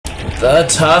The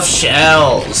tough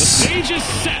shells.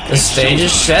 The stage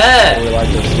is set. We like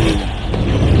to see.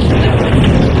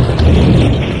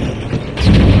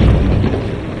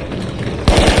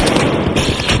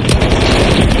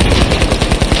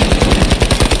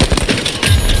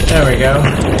 There we go.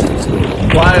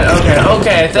 Why?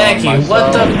 Okay, thank you.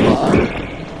 What the?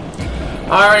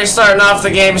 Already starting off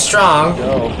the game strong. A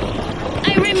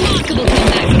remarkable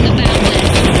comeback from the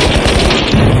Boundless.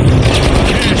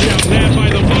 Cash out nabbed by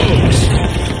the foes.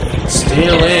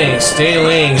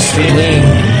 Stealing.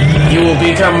 You will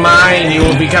become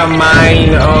mine.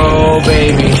 Oh,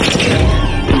 baby.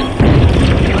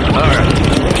 Alright.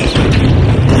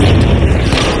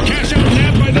 Cash out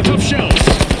nabbed by the tough shells.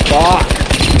 Fuck.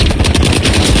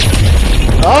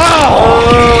 Oh,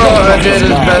 I did as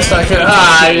best I could.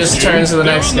 I just turned to the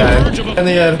next guy. In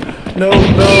the end. No.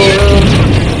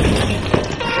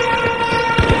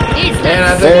 And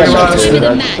I think we lost. Dude,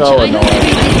 that's so annoying.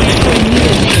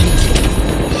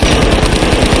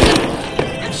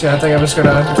 Yeah, I think I'm just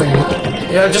gonna.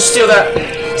 Yeah, just steal that.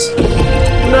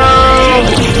 No!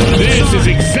 This is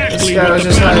exactly guy what was the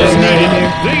just hiding Boundless right needed.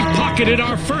 here. They pocketed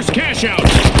our first cash out.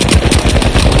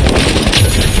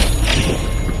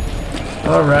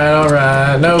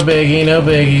 Alright. No biggie.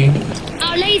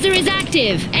 Our laser is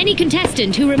active. Any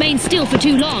contestant who remains still for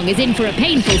too long is in for a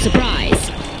painful surprise.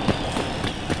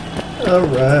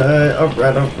 Alright.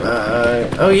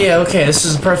 Oh yeah, okay, this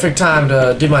is the perfect time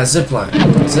to do my zip line.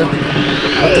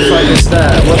 What the fuck is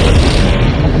that? What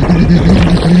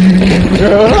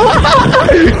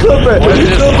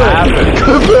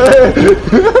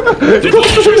The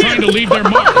Vultures are trying to leave their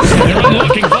marks. They're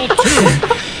unlocking Vault 2.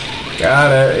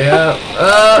 Got it, yeah.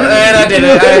 And I did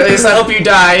it. At least I hope you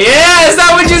die. Yeah, is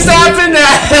that what just happened?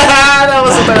 That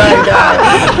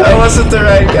wasn't the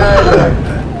right guy.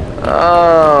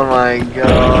 Oh my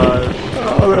god.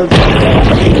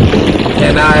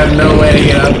 And now I have no way to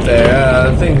get up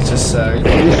there. Things just suck.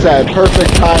 You said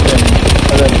perfect timing,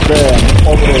 and then bam,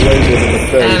 over the laser in the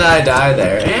face. And I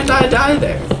die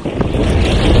there.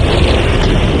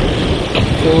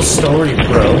 Cool story,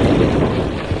 bro.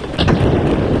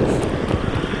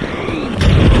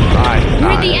 We're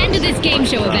at the end of this game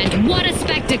show event. What a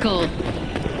spectacle!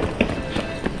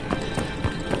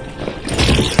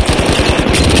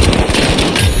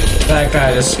 That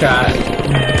guy just got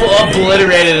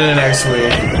obliterated in the next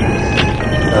week.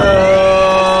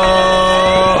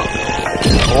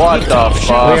 What the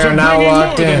fuck? We are now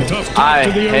locked in. I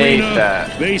hate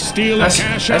that. They steal a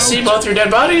cash I out. see both your dead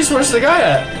bodies. Where's the guy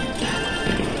at?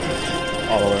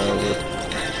 All the way over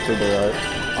to the right,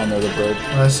 under the bridge.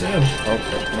 I see him.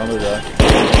 Okay, another guy.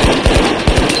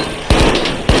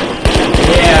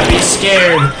 Yeah, be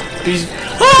scared.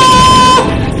 Ah!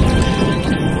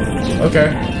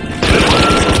 Okay.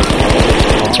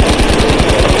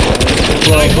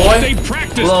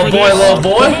 Little boy. Little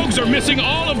boy. The Rogues are missing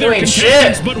all of their You ain't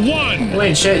contestants shit. but one. You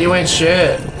ain't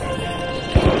shit.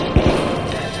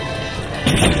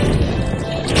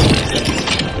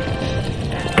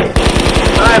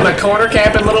 I'm a corner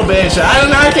camping little bitch. I do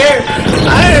not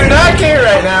care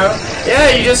right now. Yeah,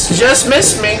 you just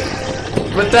missed me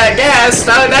with that gas.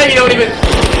 Now you don't even.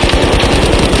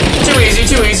 Too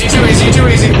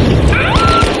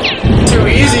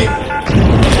easy.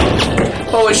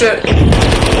 Holy shit.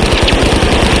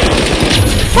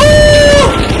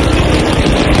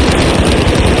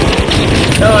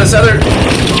 No, it's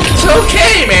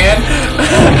okay, man.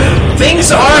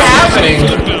 Things are happening.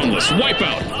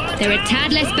 They're a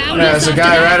tad less boundless. Yeah, there's a after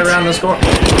guy that. right around this corner.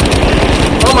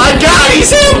 Oh my god, he's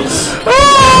him!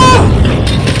 Oh!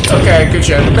 Okay, good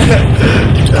shot.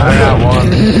 I got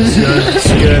one. It's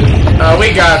good.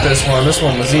 We got this one. This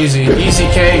one was easy. Easy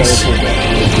case.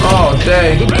 Oh,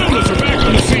 dang. The Boundless are back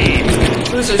on the scene.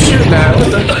 Who's it shooting at? What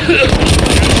the?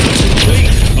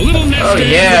 A little nest Oh egg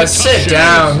yeah, for the sit tough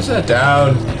down. shells. Sit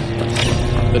down.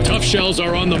 The tough shells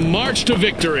are on the march to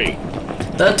victory.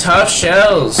 The tough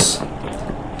shells.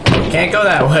 Can't go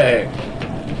that way.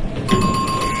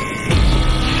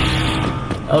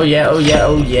 Oh yeah.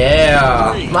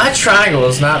 My triangle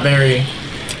is not very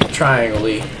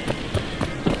triangle-y.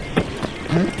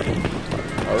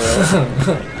 Oh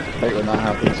really? Hate when that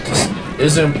happens.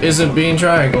 Isn't being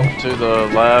triangle. To the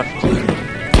left.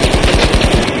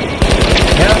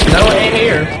 Yep, no, it ain't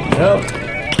here. Nope.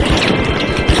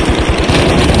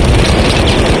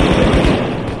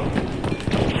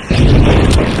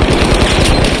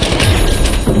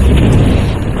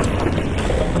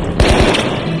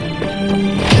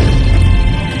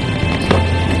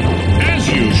 As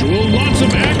usual, lots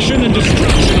of action and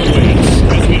destruction awaits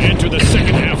as we enter the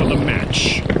second half of the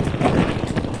match.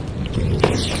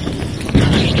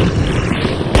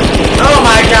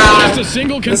 Just a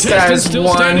single This contestant guy's still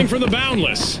won. standing for the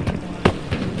boundless.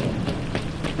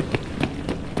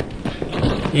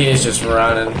 He is just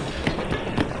running.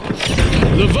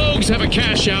 The Vogues have a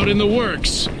cash out in the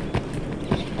works.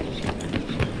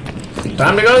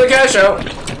 Time to go to the cash out.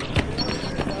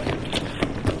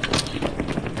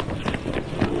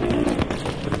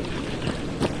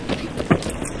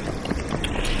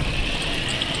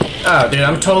 Oh, dude,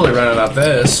 I'm totally running up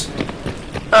this.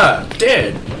 Oh,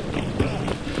 dude.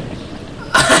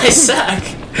 I suck.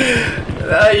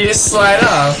 You just slide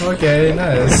off. Okay,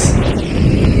 nice.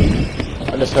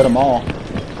 I just hit them all.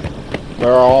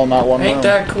 They're all in that one room. Ain't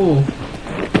that cool?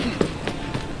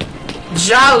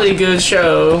 Jolly good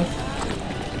show.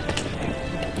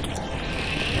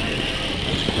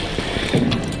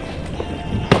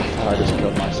 I just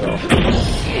killed myself.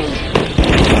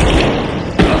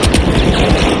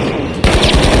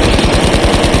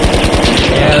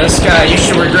 Yeah, this guy, you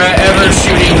should regret ever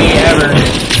shooting me, ever.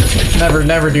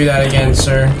 Never do that again,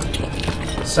 sir.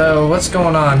 So, what's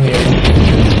going on here?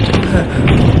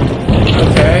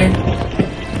 Okay.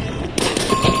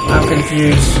 I'm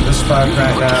confused as fuck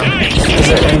right now. Is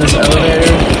it in this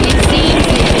elevator? It seems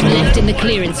they've been left in the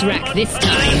clearance rack this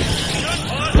time.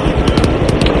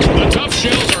 The tough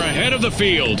shells are ahead of the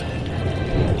field.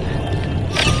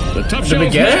 The tough Did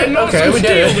we shells get may it? have lost Okay, some we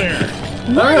did steel it. there.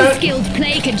 One Alright. skilled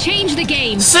play can change the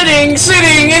game. Sitting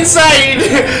inside!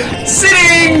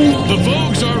 Sitting! The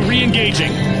Vogues are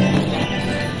re-engaging.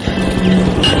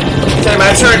 Okay,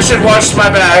 my turret should watch my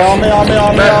back. On me. Oh, we're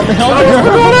going up!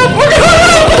 We're going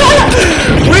up!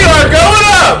 We are going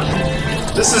up!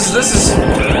 This is...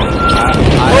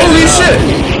 Holy shit!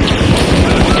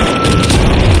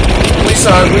 We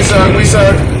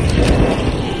suck.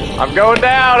 I'm going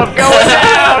down. I'm going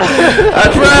down. I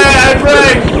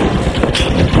pray!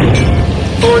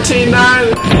 14-9.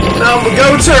 No,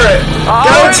 go turret!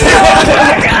 Go turret!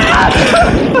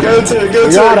 Go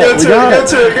turret!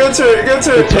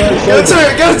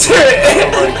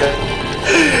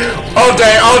 All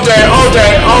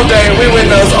day. We win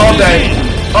those all day.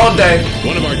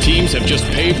 One of our teams have just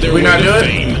paved their We way not to do it?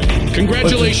 fame.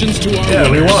 Congratulations to our Yeah,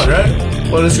 we winners. won, right?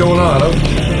 What is going on?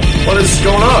 What is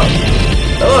going on?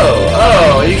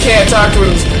 Oh, you can't talk to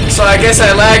him. So I guess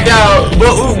I lagged out.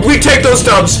 Well, we take those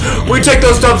dubs. We take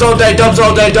those dubs all day. Dubs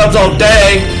all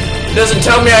day. It doesn't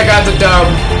tell me I got the dub.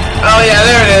 Oh yeah,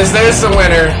 there it is. There's the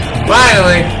winner.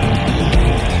 Finally.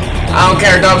 I don't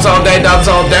care. Dubs all day.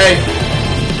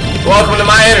 Welcome to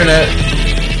my internet.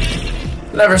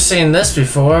 Never seen this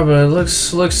before, but it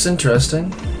looks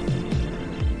interesting.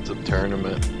 It's a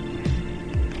tournament.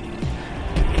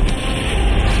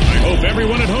 I hope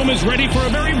everyone at home is ready for a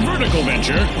very vertical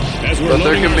venture as we're But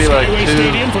there loading could our be like Skyway two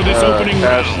Stadium for this opening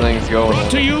cash round. things going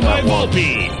Brought to on you at by once.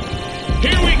 Volpe.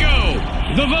 Here we go.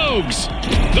 The Vogues,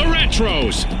 the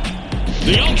Retros,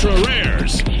 the Ultra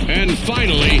Rares, and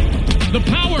finally, the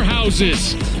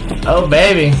Powerhouses. Oh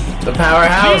baby, the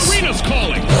powerhouse. The arena's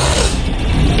calling.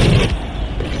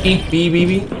 Eat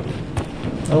BB.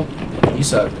 Oh, you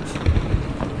suck.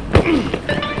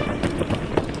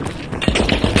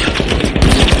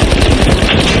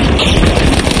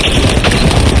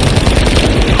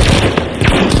 You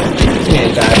need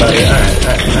to die, buddy. Alright.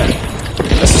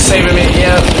 This is saving me.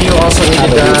 Yep, you also need I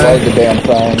to had to reload die. the damn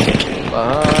phone.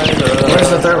 Where's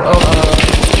the third? Oh.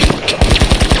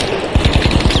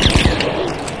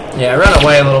 Yeah, run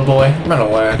away, little boy. Run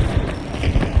away.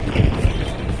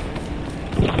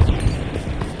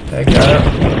 Pick up.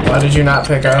 Why did you not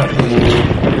pick up?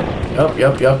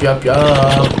 Yup.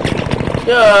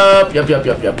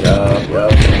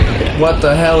 What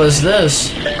the hell is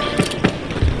this?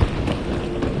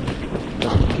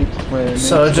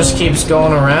 So it just keeps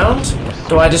going around?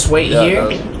 Do I just wait here?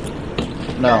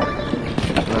 No.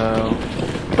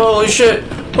 Holy shit,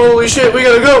 we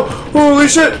gotta go! Holy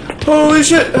shit! How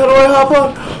do I hop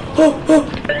on?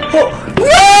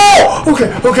 No!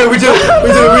 Okay, we did it.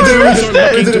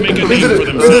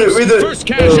 First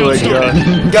cash out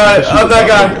started. Got it. I'm that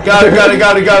guy. Got it.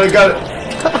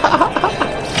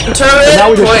 Turn it, Now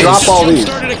we just please. drop all these.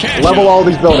 Started a cash Level out. all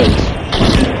these buildings.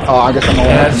 Oh, I guess I'm alone.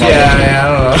 Yeah, I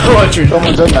don't know what you're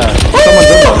doing. Someone's in there.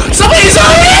 Somebody's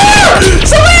on here!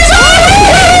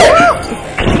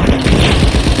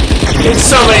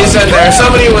 Somebody's in there.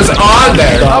 Somebody was on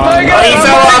there. Oh my God, he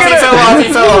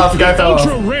fell off. Guy fell off.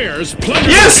 Ultra Rares. Plunder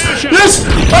Yes! cash out. Yes!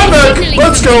 I'm back!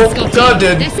 Let's go! God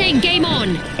They're did. saying game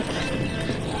on.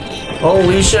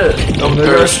 Holy shit.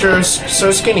 They're so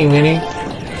skinny, weenie.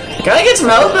 Can I get some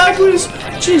health back, please?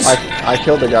 Jeez. I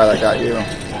killed the guy that got you.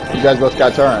 You guys both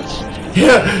got turrets.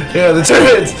 Yeah, the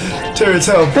turrets. Turrets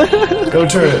help. Go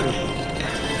turret.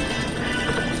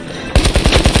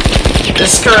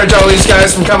 discourage all these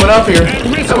guys from coming up here. At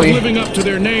risk of living up to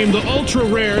their name, the ultra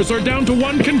rares are down to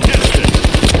one contestant.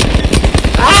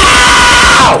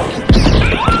 Ow!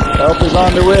 Help is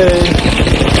on the way.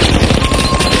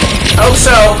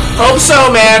 Hope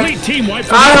so, man. Complete team wipe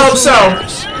for I the hope ultra so.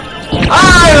 rares.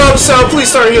 I hope so. Please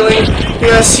start healing.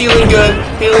 Yes, healing good.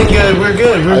 Healing good. We're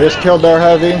good. I just killed their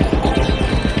heavy.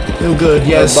 We're good.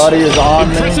 Yes. Their buddy is on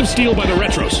me. Impressive steal by the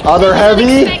retros. Other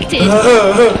heavy? Expected.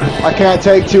 I can't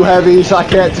take two heavies. I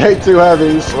can't take two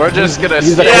heavies. We're just gonna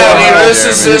He's a steal Yeah, it, dude,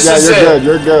 this is Yeah, you're it. good.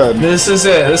 You're good. This is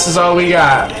it. This is all we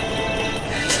got.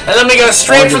 And then we go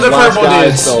straight for the Last purple guy's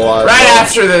dudes. still alive, Right bro.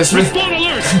 after this. Respawn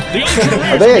alert! The ultra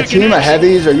rares Are they a back in team of action.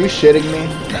 heavies? Are you shitting me?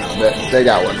 No, they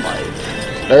got one life.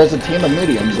 There's a team of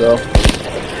mediums, though.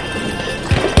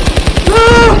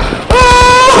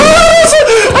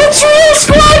 A trio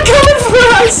squad coming for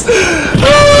us!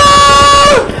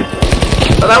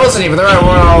 Oh, that wasn't even the right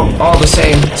one. All the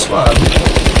same squad.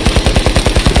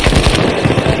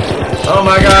 Oh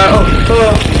my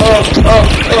god.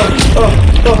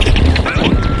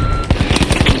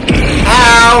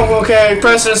 Ow! Okay,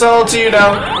 pressing us all to you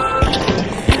now.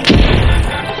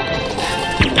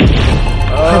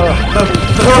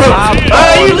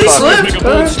 You at least Make a lived.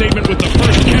 bold statement with the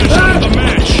first cash out of the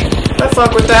match. I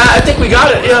fuck with that. I think we got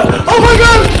it. Yeah. Oh my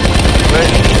god!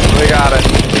 We got it.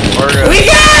 We're good. We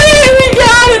got it! We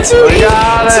got it! Too We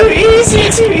got it. Too easy!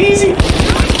 Too easy!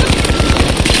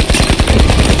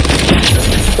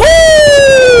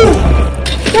 Woo!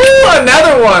 Woo!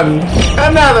 Another one!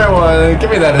 Another one! Give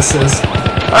me that assist.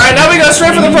 Alright, now we go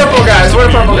straight for the purple guys. Where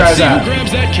are the purple Let's guys see who at?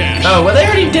 grabs that cash. Oh, well, they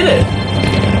already did it.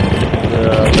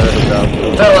 Yeah, there we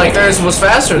go. Felt like theirs was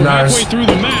faster than ours. Halfway through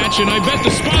the match, and I bet the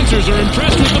sponsors are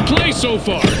impressed with the play so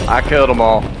far. I killed them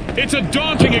all. It's a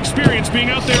daunting experience being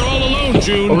out there all alone,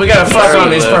 June. Well, we gotta fuck on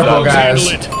these purple guys.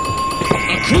 Handle it.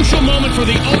 A crucial moment for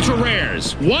the ultra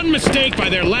rares. One mistake by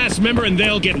their last member, and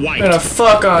they'll get wiped. We're gonna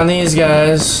fuck on these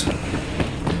guys. The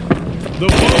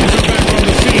Vogues are back on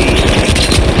the scene.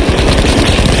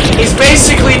 He's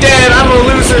basically dead. I'm a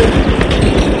loser.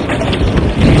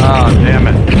 Oh, damn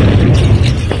it.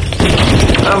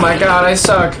 Oh my god, I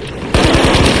suck.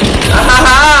 Ah ha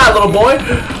ha, little boy.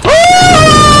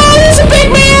 Oh, he's a big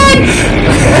man!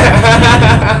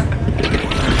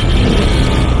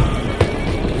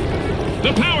 The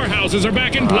powerhouses are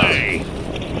back in play.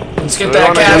 Let's get We that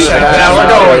wanna cash go to out. the Yeah, we're cash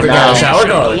going out with the right cash now. out. We're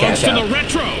going with the Belongs cash to the out.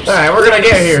 retros. Alright, we're gonna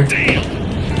get here. Damn.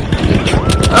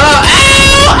 Ow!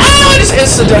 Ow! I just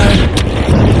insta-died.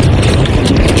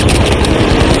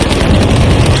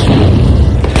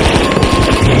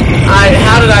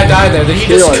 How did I die there? Did he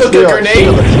just cook a grenade?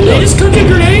 Did he just cook a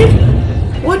grenade?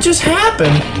 What just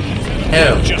happened?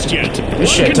 Oh. Just yet. One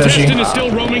shit, Tushy. contestant is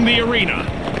still roaming the arena.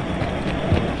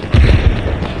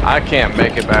 I can't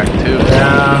make it back too.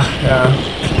 Yeah.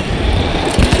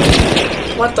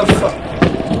 What the fuck?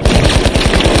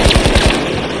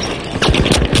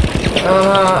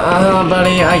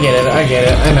 Buddy, I get it,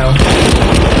 I know.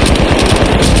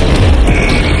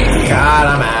 God,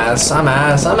 I'm ass.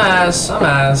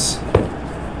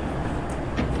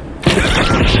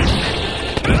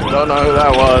 Don't know who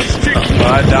that was.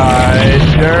 I died.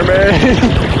 Jeremy.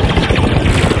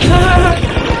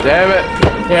 Damn it.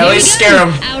 Yeah, at least scare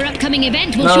him. Our upcoming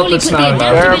event will Nope, surely it's put not the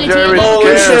enough. adaptability Jeremy, of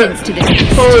Holy scared. shit. to the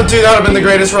test. Oh, dude, that would have been the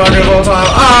greatest rocket of all time.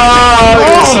 Oh,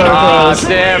 you're so Ah, close.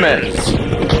 damn it.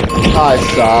 I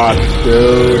suck,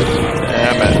 dude.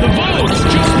 Damn The it. Vogues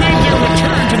just made their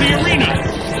return to the arena.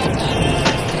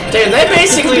 Dude, they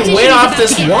basically went off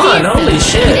this one. Holy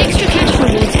shit. Extra cash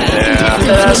rewards for Yeah.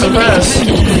 That's impressed.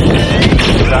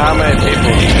 So how many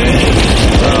people?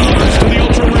 To the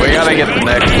ultra rares. We gotta get the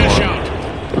next Cash one. out.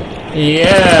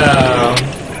 Yeah.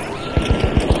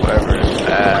 Whatever is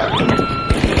that.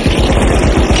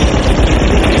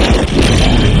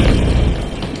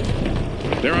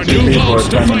 There are Two new people votes are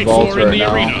to spending fight votes for in right the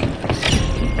now. arena.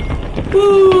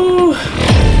 Woo.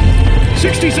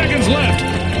 60 seconds left.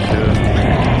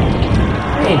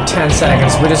 We need 10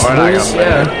 seconds. We just We're not lose. gonna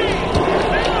Yeah.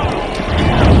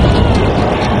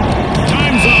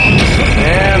 Time's up.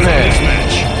 Damn This it.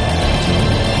 match.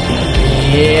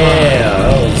 Yeah.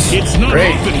 That was It's not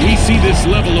great. often we see this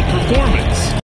level of performance.